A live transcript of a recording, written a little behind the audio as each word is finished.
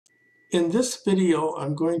In this video,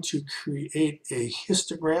 I'm going to create a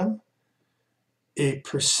histogram, a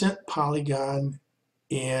percent polygon,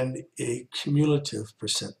 and a cumulative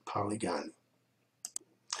percent polygon.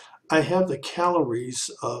 I have the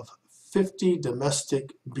calories of 50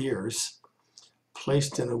 domestic beers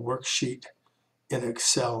placed in a worksheet in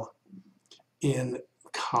Excel in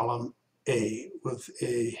column A with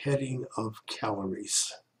a heading of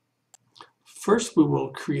calories. First, we will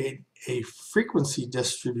create a frequency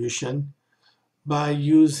distribution by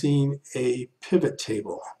using a pivot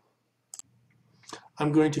table.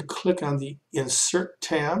 I'm going to click on the Insert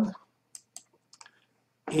tab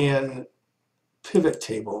and Pivot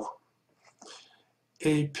Table.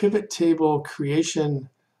 A pivot table creation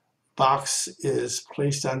box is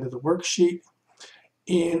placed onto the worksheet,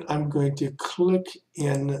 and I'm going to click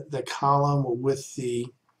in the column with the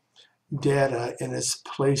data, and it's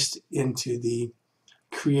placed into the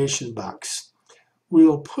creation box.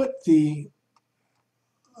 We'll put the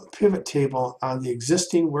pivot table on the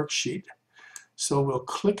existing worksheet. So we'll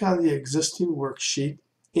click on the existing worksheet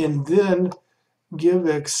and then give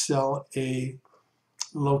Excel a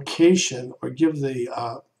location, or give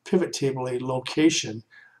the pivot table a location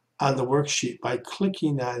on the worksheet by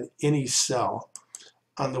clicking on any cell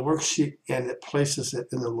on the worksheet, and it places it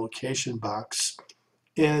in the location box,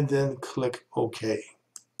 and then click OK.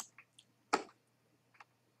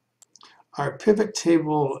 Our pivot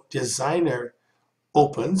table designer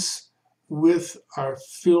opens with our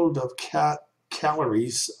field of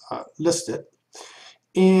calories listed,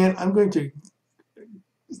 and I'm going to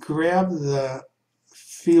grab the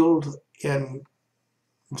field and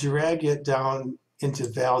drag it down into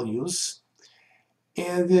values,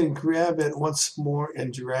 and then grab it once more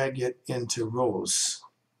and drag it into rows.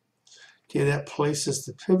 Okay, that places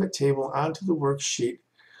the pivot table onto the worksheet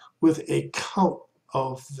with a count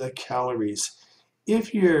of the calories.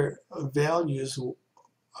 If your values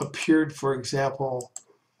appeared, for example,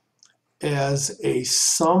 as a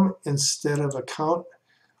sum instead of a count,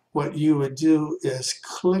 what you would do is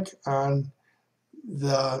click on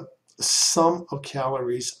the sum of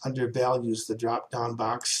calories under values, the drop down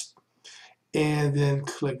box, and then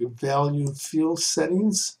click value field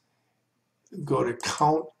settings, go to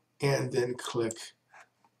count, and then click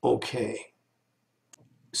OK.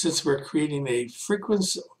 Since we're creating a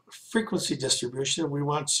frequency distribution, we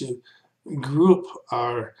want to group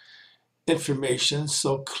our information,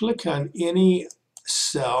 so click on any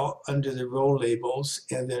cell under the row labels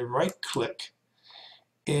and then right click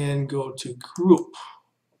and go to group.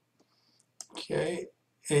 Okay,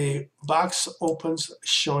 a box opens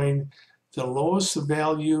showing the lowest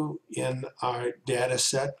value in our data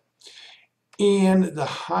set and the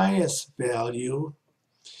highest value,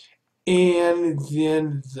 and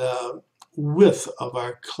then the width of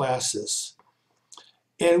our classes.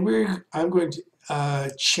 And I'm going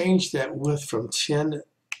to change that width from 10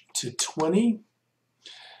 to 20,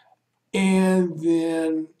 and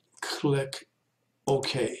then click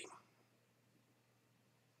OK.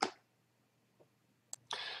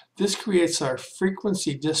 This creates our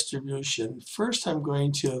frequency distribution. First, I'm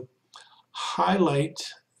going to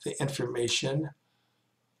highlight the information,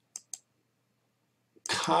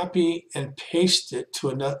 copy and paste it to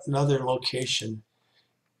another location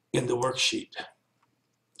in the worksheet.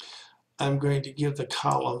 I'm going to give the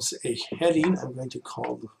columns a heading. I'm going to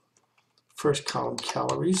call the first column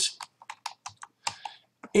calories,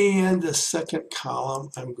 and the second column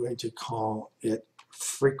I'm going to call it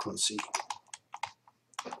frequency.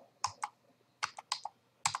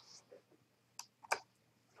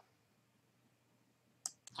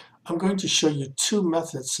 I'm going to show you two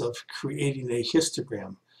methods of creating a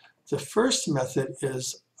histogram. The first method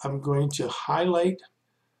is I'm going to highlight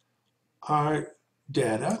our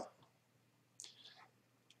data,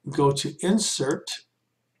 go to Insert,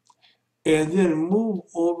 and then move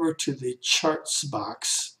over to the Charts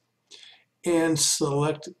box and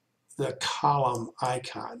select the column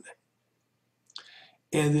icon.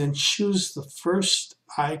 And then choose the first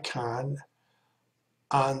icon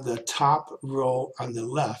on the top row on the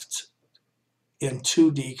left in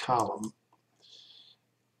 2D column.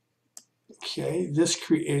 Okay, this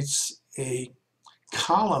creates a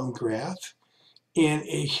column graph, and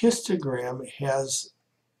a histogram has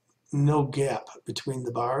no gap between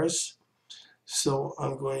the bars. So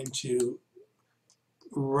I'm going to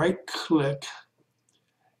right click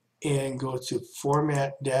and go to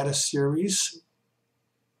Format Data Series,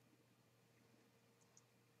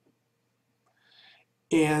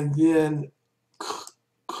 and then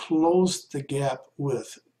close the gap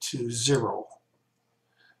width to 0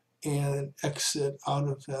 and exit out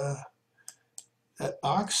of that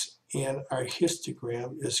box, and our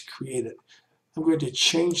histogram is created. I'm going to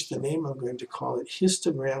change the name. I'm going to call it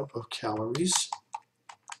Histogram of Calories.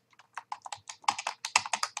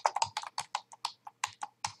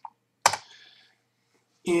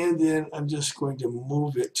 And then I'm just going to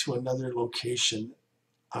move it to another location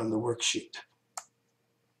on the worksheet.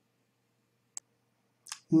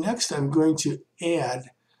 Next, I'm going to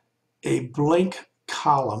add a blank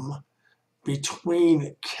column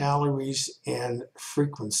between calories and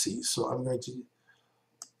frequency. So I'm going to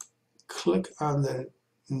click on the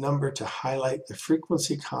number to highlight the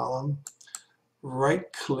frequency column,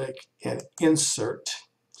 right click and insert,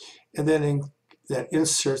 and then that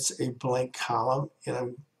inserts a blank column, and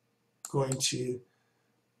I'm going to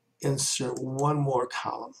insert one more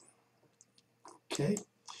column. Okay,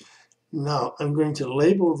 now I'm going to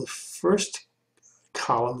label the first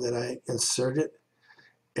column that I inserted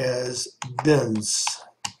as bins,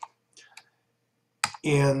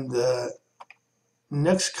 and the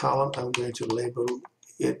next column I'm going to label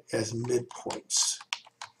it as midpoints.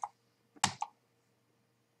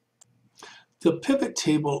 The pivot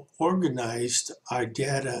table organized our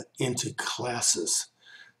data into classes.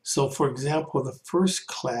 So for example, the first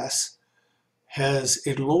class has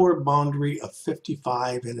a lower boundary of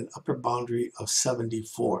 55 and an upper boundary of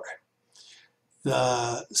 74.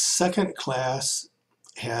 The second class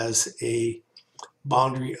has a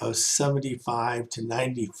boundary of 75 to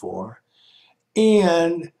 94,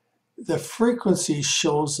 and the frequency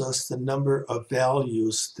shows us the number of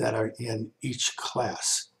values that are in each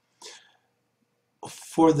class.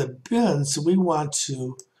 For the bins, we want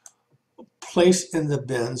to place in the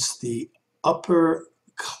bins the upper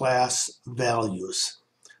class values.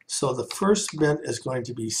 So the first bin is going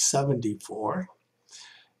to be 74,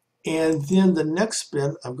 and then the next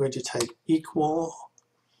bin I'm going to type equal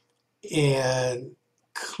and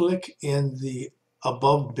click in the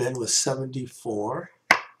above bin with 74,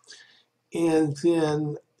 and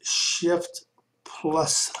then shift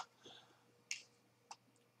plus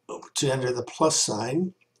to enter the plus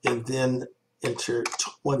sign, and then enter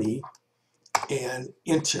 20 and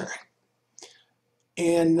enter.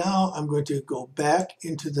 And now I'm going to go back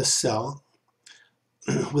into the cell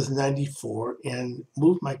with 94 and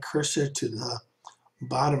move my cursor to the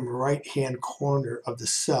bottom right hand corner of the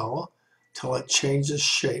cell till it changes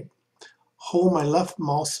shape. Hold my left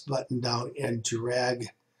mouse button down and drag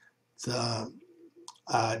down,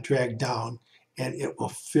 and it will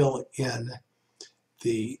fill in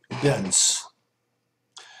the bins.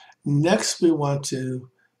 Next, we want to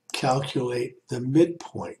calculate the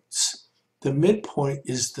midpoints. The midpoint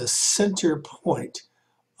is the center point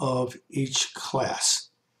of each class,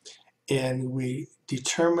 and we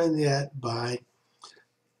determine that by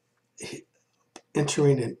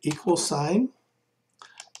entering an equal sign,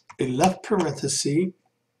 a left parenthesis,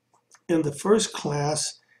 and the first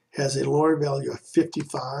class has a lower value of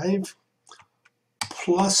 55,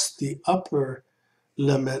 plus the upper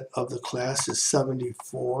limit of the class is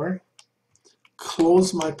 74,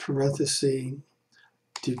 close my parenthesis,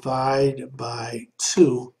 divide by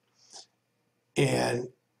 2, and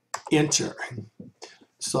enter.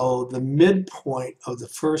 So the midpoint of the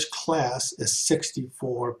first class is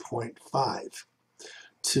 64.5.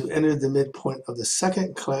 To enter the midpoint of the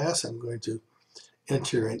second class, I'm going to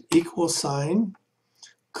enter an equal sign,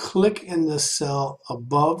 click in the cell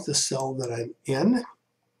above the cell that I'm in,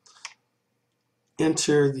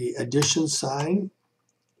 enter the addition sign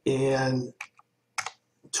and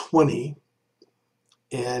 20,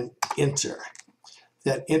 and enter.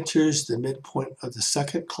 That enters the midpoint of the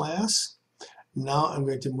second class. Now I'm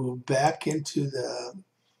going to move back into the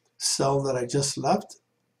cell that I just left,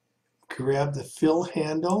 grab the fill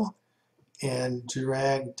handle and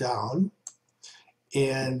drag down,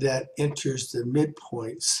 and that enters the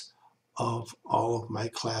midpoints of all of my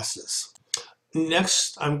classes.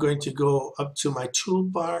 Next, I'm going to go up to my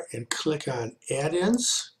toolbar and click on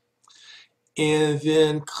add-ins, and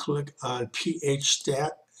then click on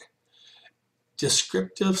PHStat,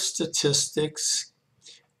 descriptive statistics,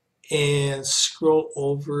 and scroll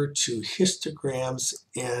over to histograms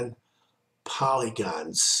and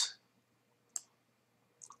polygons.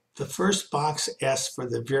 The first box asks for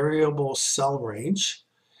the variable cell range,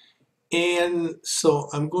 and so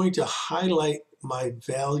I'm going to highlight my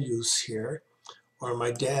values here, or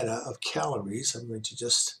my data of calories. I'm going to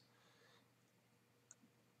just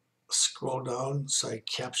scroll down so I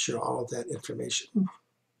capture all of that information.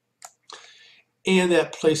 And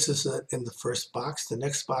that places it in the first box. The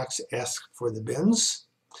next box asks for the bins.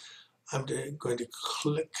 I'm going to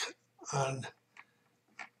click on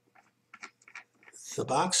the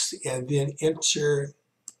box and then enter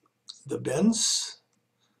the bins.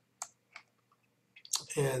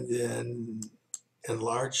 and then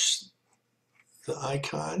enlarge the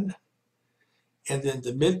icon. And then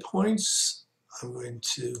the midpoints, I'm going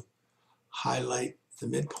to highlight the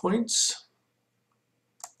midpoints.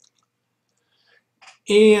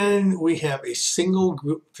 And we have a single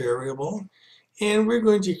group variable, and we're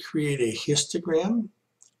going to create a histogram,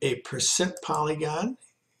 a percent polygon,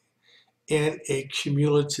 and a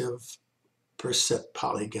cumulative percent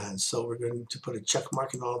polygon. So we're going to put a check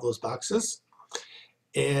mark in all those boxes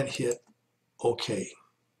and hit OK.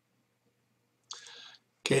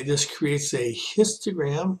 Okay, this creates a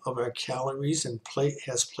histogram of our calories and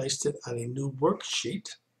has placed it on a new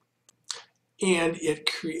worksheet. And it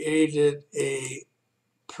created a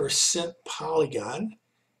percent polygon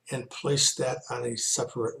and placed that on a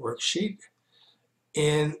separate worksheet.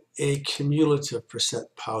 And a cumulative percent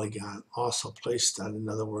polygon also placed on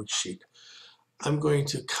another worksheet. I'm going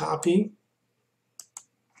to copy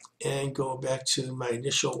and go back to my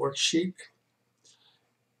initial worksheet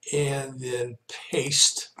and then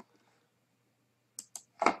paste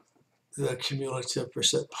the cumulative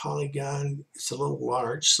percent polygon. It's a little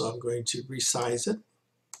large, so I'm going to resize it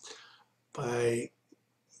by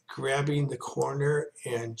grabbing the corner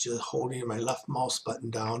and just holding my left mouse button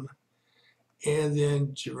down and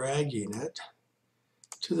then dragging it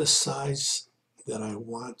to the size that I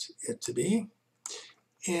want it to be.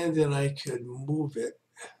 And then I could move it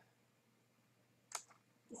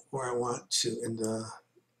where I want to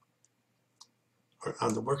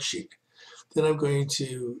on the worksheet. Then I'm going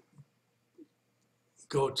to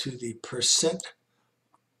go to the percent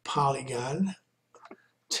polygon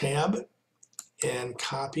tab and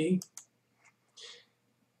copy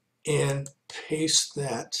and paste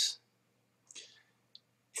that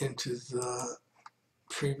into the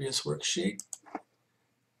previous worksheet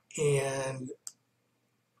and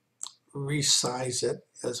resize it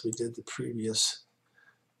as we did the previous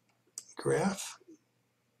graph.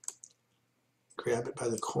 Grab it by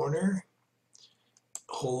the corner,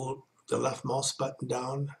 hold the left mouse button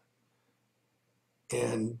down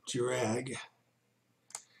and drag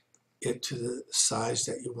it to the size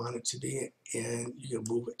that you want it to be, and you can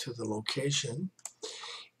move it to the location.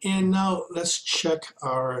 And now let's check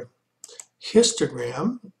our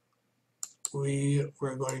histogram. We're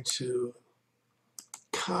going to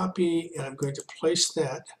copy, and I'm going to place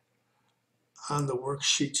that on the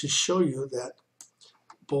worksheet to show you that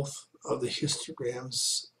both of the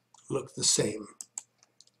histograms look the same.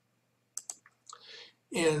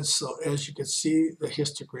 And so as you can see, the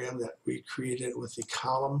histogram that we created with the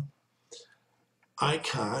column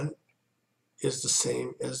icon is the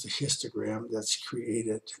same as the histogram that's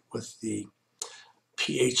created with the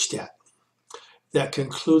pH stat. That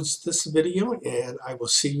concludes this video, and I will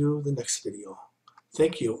see you in the next video.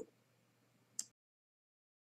 Thank you.